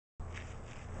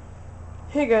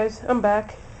Hey guys, I'm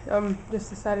back. I'm just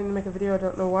deciding to make a video, I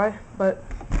don't know why, but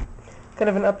kind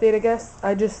of an update I guess.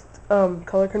 I just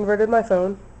color converted my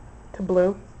phone to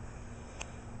blue.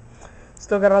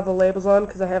 Still got all the labels on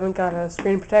because I haven't got a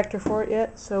screen protector for it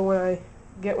yet, so when I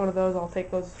get one of those I'll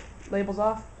take those labels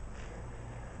off.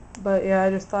 But yeah,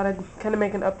 I just thought I'd kind of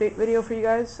make an update video for you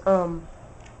guys.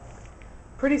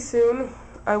 Pretty soon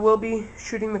I will be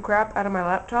shooting the crap out of my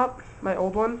laptop, my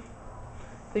old one,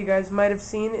 that you guys might have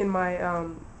seen in my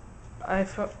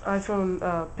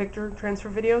iPhone picture transfer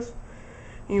videos.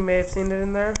 You may have seen it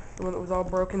in there, the one that was all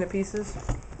broken to pieces.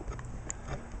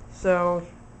 So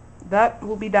that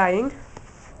will be dying.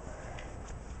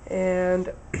 And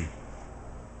a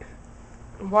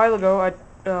while ago I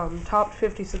topped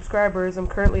 50 subscribers. I'm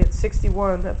currently at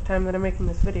 61 at the time that I'm making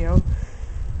this video.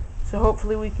 So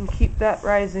hopefully we can keep that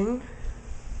rising.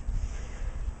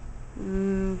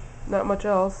 Not much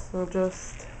else. I'll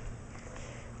just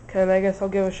I guess I'll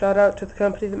give a shout out to the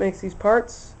company that makes these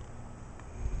parts.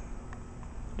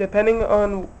 Depending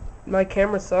on, my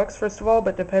camera sucks first of all,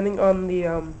 but depending on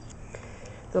the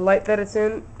light that it's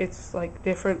in, it's like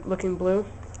different looking blue.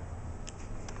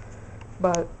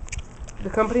 But the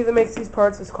company that makes these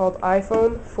parts is called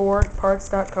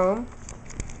iPhone4parts.com,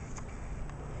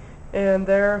 and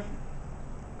they're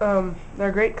a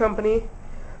great company.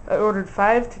 I ordered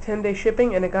 5 to 10 day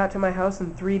shipping and it got to my house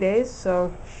in 3 days,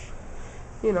 so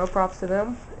you know, props to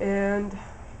them. And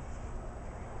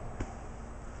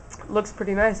looks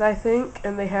pretty nice, I think,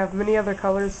 and they have many other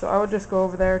colors, so I would just go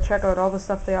over there, check out all the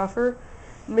stuff they offer,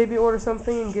 and maybe order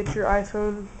something and get your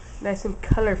iPhone nice and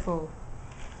colorful.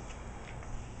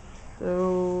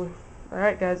 So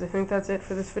alright guys, I think that's it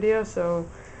for this video. So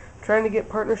I'm trying to get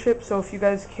partnerships, so if you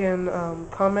guys can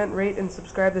comment, rate, and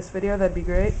subscribe this video, that'd be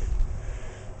great.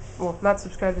 Well, not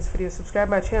subscribe this video, subscribe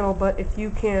my channel, but if you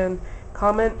can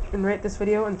comment and rate this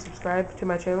video and subscribe to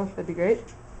my channel, that'd be great.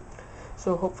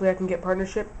 So hopefully I can get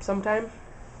partnership sometime.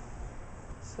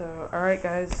 So alright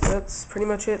guys, that's pretty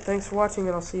much it. Thanks for watching,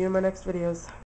 and I'll see you in my next videos.